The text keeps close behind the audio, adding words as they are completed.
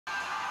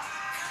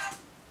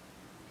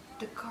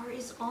The car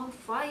is on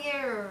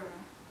fire.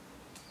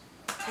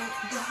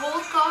 The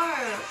whole car.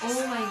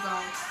 Oh my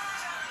god.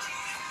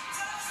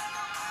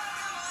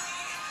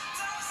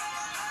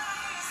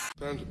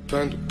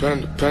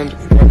 Panda.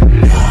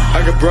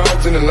 I got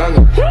broads in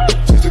Atlanta.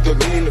 Just took the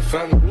lean in the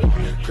family.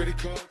 Credit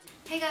card.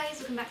 Hey guys,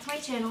 welcome back to my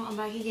channel. I'm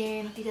back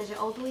again. Hope you guys are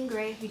all doing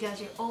great. Hope you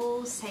guys are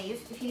all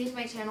safe. If you're new to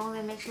my channel,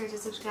 then make sure to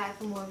subscribe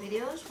for more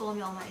videos. Follow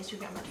me on my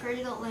Instagram at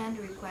Keedal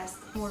to request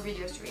more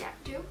videos to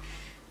react to.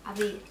 I'll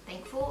be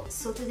thankful.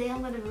 So today I'm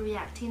going to be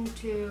reacting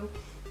to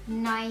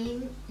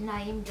Naim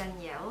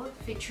Daniel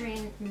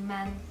featuring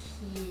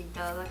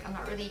Keedal.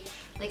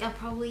 Like I'm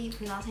probably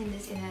pronouncing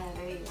this in a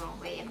very wrong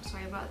way. I'm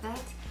sorry about that.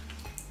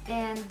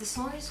 And the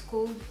song is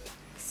called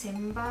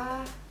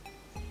Sembah.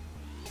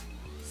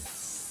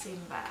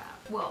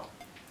 Well,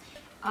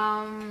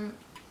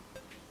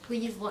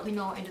 please let me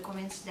know in the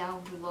comments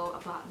down below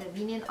about the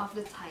meaning of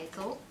the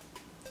title,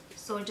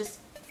 so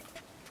just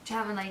to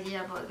have an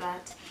idea about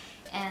that.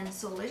 And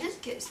so let's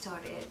just get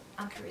started.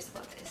 I'm curious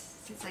about this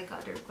since I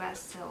got the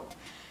request, so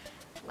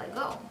let's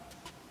go.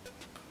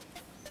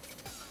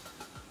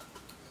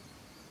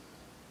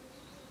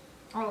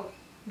 Oh,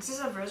 this is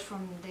a verse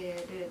from the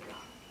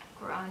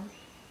Quran.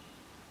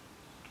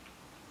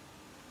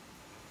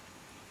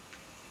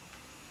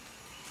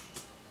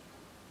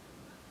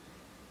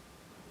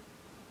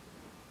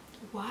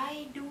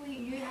 Why do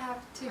you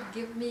have to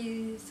give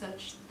me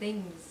such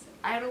things?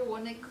 I don't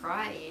want to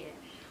cry.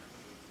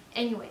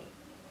 Anyway,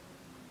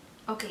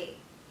 okay,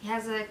 he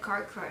has a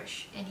car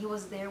crush and he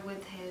was there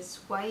with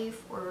his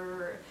wife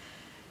or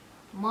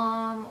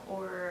mom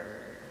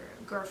or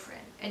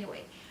girlfriend.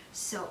 Anyway,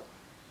 so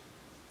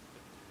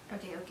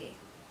okay.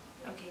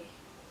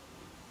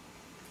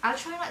 I'll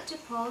try not to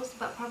pause,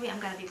 but probably I'm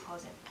gonna be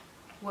pausing.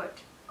 What?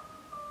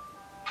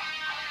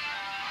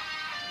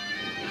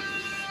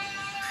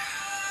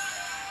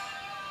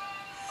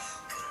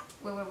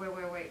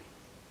 Wait.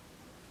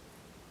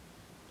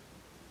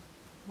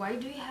 Why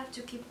do you have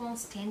to keep on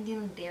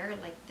standing there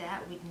like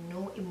that with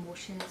no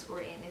emotions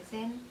or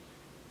anything?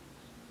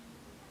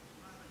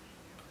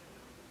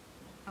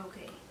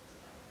 Okay.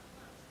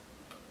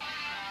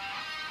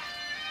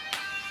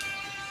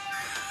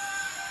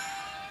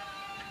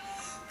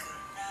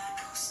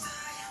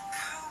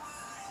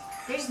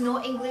 There's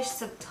no English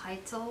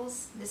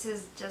subtitles. This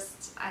is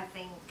just, I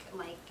think,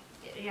 like,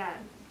 yeah,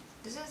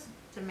 this is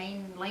the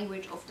main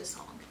language of the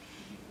song.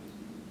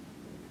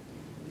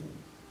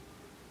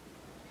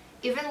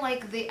 Even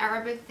like the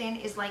Arabic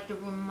thing is like the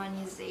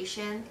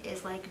romanization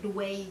is like the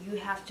way you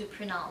have to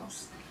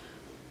pronounce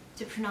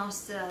the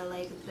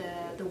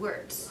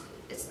words.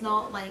 It's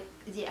not like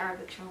the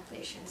Arabic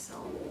translation,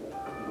 so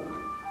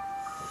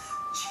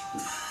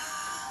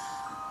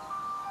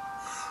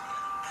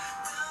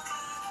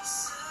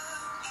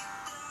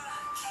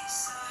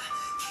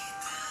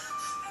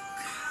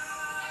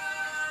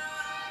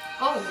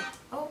oh,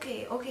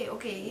 okay,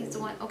 he's the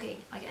one. Okay,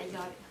 I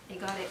got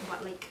it,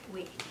 but like,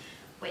 wait,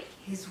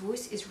 his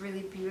voice is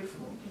really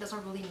beautiful. It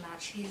doesn't really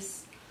match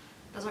his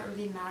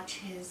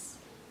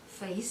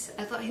face.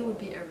 I thought he would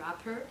be a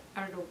rapper.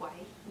 I don't know why,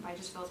 but I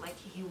just felt like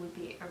he would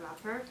be a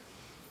rapper.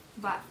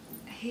 But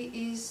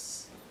he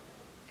is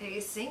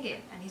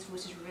singing, and his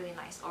voice is really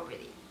nice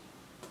already.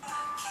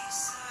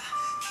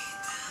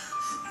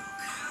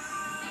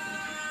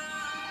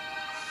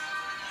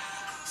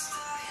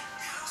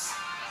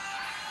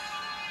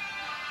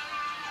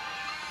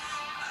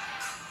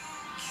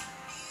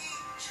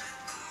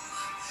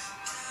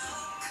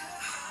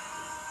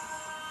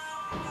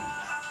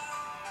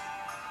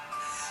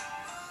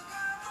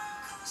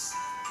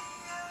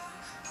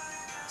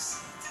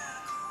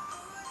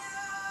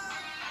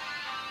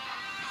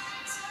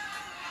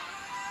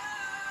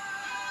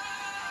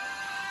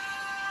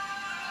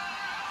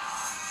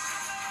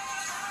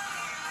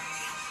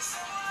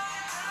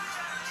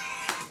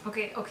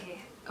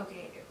 Okay.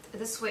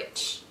 The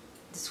switch.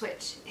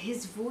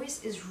 His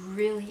voice is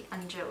really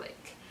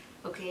angelic.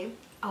 Okay,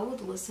 I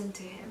would listen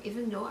to him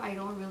even though I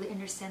don't really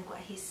understand what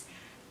he's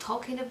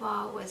talking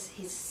about. Was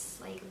his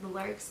like the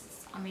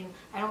lyrics? I mean,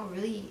 I don't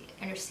really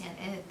understand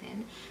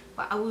anything,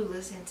 but I would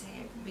listen to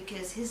him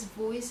because his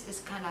voice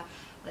is kind of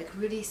like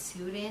really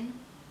soothing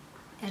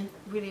and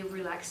really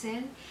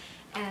relaxing.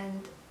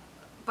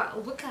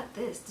 But look at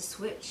this, the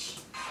switch.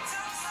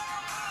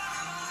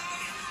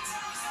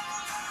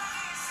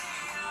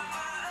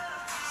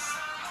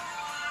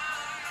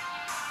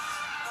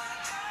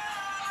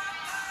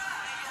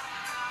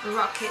 The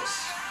rock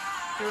stuff.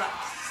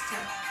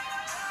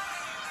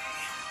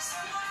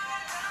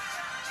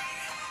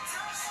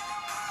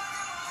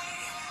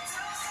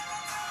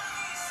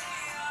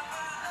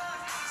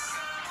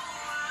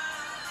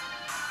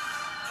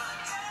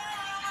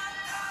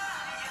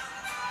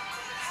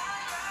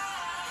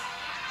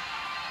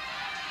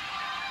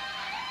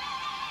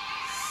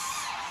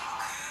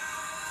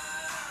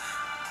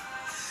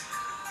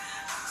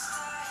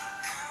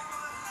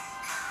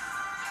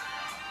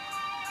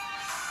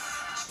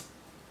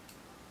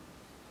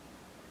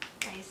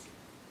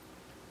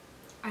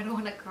 I don't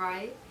want to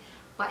cry,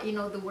 But you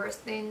know, the worst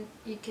thing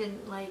you can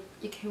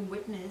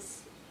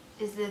witness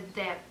is the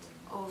depth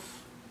of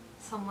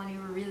someone you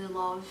really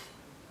love,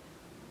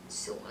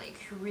 so like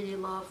you really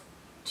love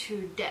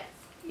to death,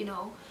 you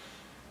know.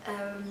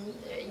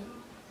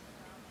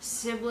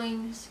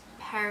 Siblings,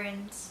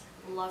 parents,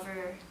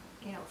 lover,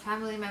 you know,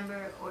 family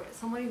member, or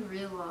someone you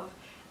really love,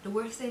 the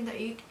worst thing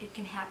that it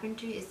can happen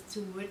to is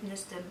to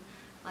witness them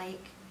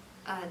like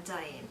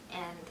dying,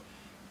 and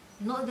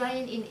not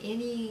dying in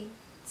any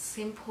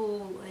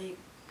simple like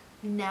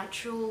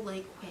natural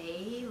like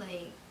way.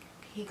 Like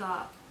he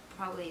got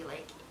probably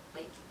like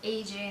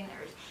aging,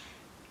 or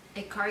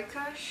a car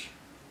crash,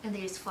 and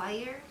there's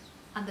fire,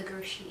 and the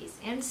girl, she's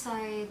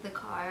inside the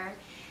car,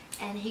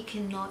 and he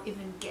cannot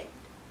even get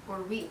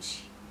or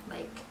reach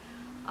like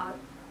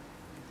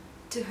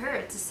to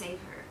her to save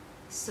her.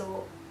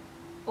 So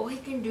all he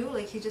can do,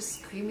 like, he's just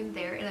screaming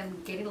there, and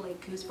I'm getting like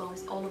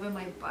goosebumps all over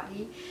my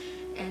body,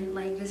 and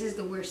like this is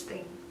the worst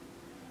thing.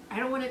 I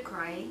don't want to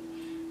cry.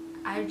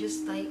 I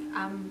just like,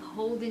 I'm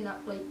holding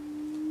up, like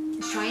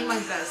trying my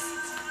best.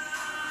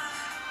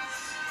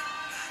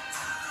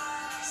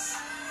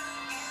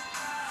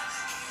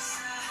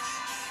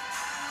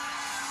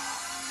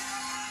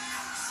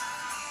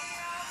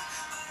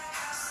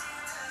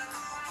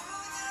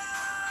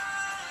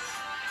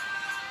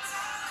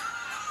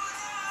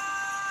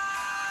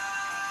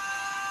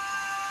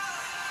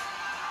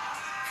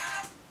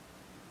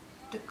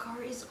 The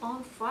car is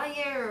on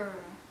fire.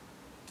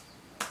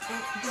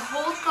 The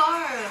whole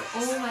car.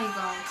 Oh my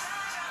god.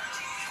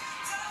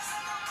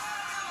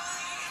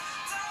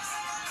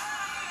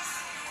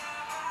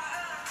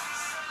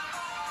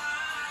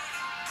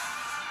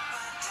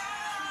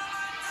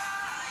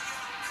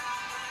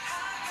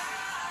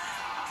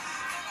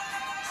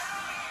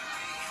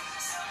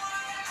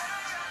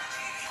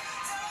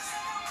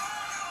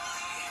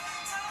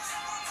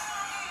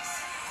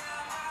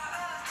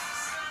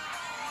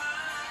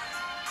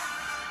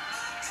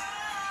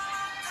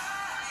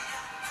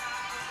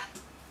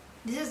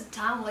 This is the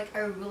time like I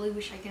really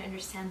wish I can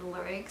understand the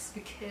lyrics,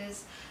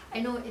 because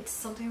I know it's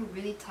something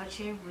really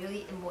touching,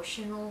 really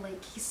emotional.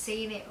 Like he's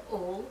saying it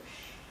all.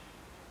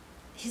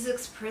 He's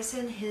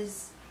expressing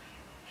his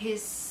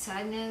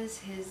sadness,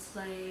 his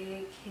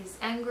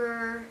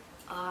anger,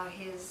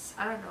 his,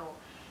 I don't know,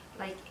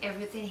 like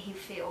everything he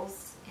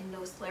feels in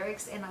those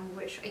lyrics, and I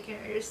wish I can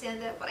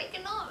understand that, but I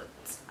cannot.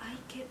 I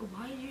can't.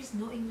 Why there's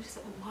no English?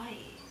 Why?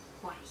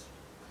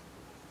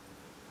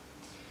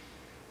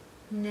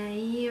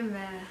 Naim.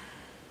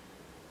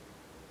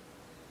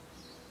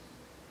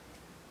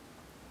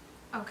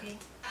 Okay.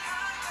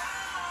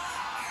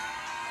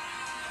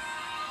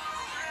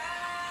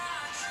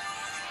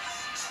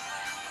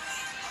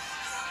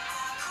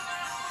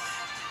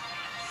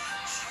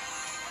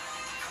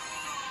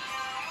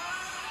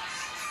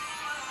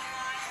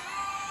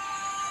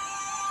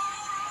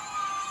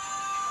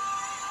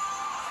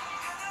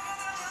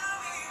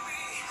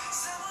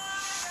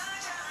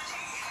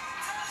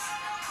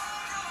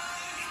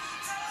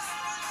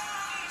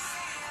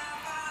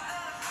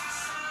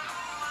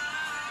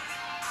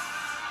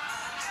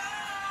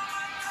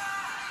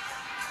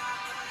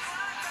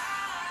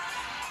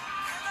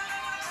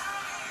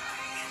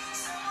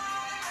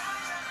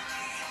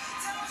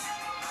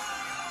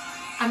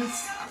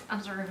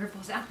 I'm sorry for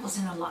posting. I'm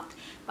posting a lot,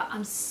 but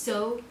I'm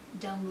so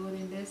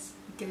downloading this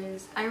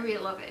because I really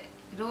love it.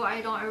 Though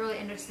I don't really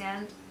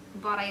understand,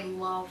 but I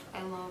love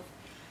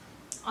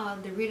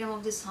the rhythm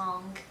of the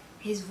song,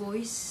 his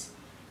voice,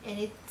 and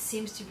it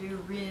seems to be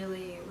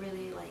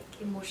really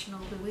like emotional.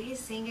 The way he's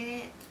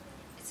singing it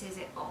says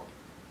it all.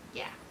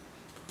 Yeah.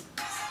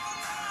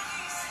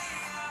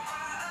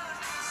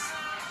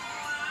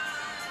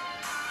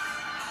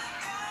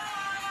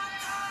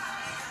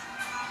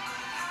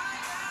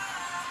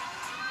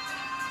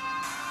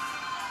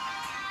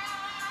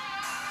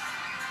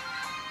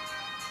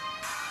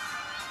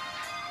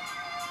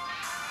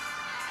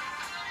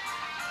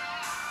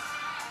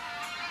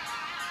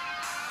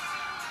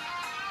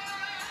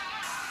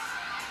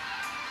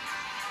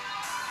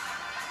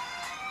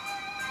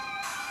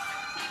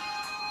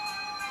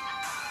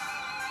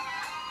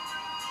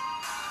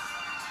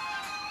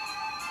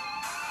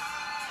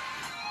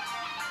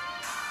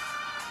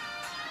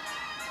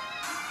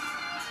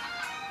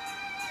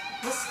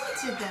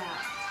 Listen to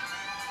that.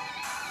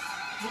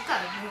 Look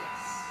at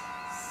this.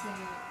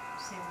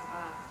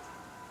 Sembah.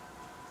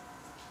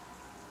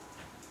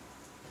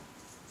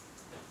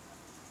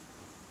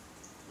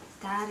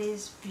 That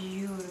is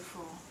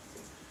beautiful.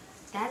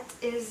 That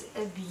is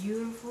a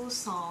beautiful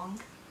song.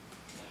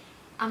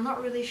 I'm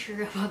not really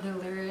sure about the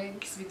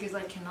lyrics because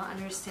I cannot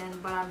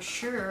understand, but I'm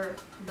sure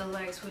the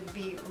lyrics would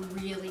be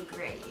really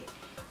great.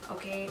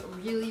 Okay,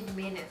 really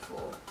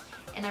meaningful.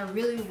 And I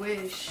really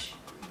wish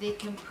they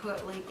can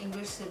put like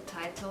English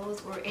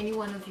subtitles, or any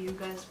one of you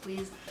guys,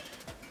 please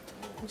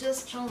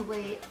just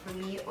translate for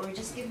me, or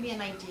just give me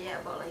an idea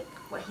about like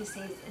what he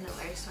says in the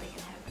lyrics, so I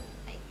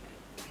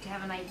can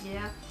have an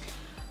idea.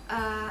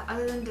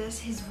 Other than this,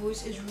 his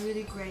voice is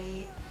really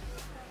great.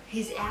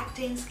 His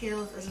acting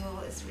skills as well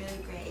is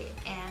really great,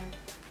 and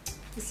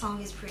the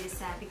song is pretty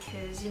sad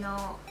because, you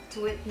know,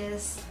 to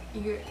witness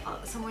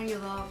someone you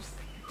love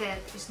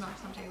death is not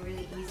something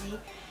really easy.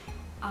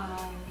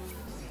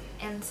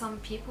 And some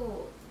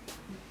people,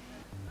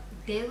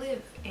 they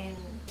live in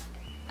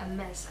a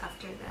mess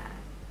after that,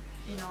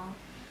 you know.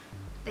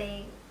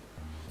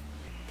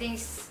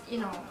 Things, you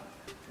know,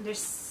 their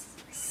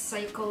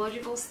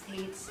psychological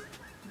states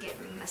get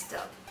messed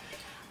up.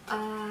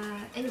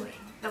 Anyway,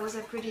 that was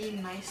a pretty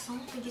nice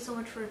song. Thank you so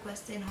much for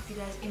requesting. Hope you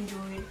guys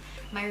enjoyed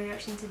my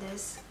reaction to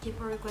this.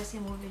 Keep on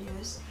requesting more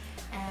videos,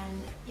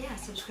 and yeah,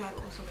 subscribe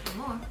also for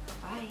more.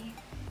 Bye.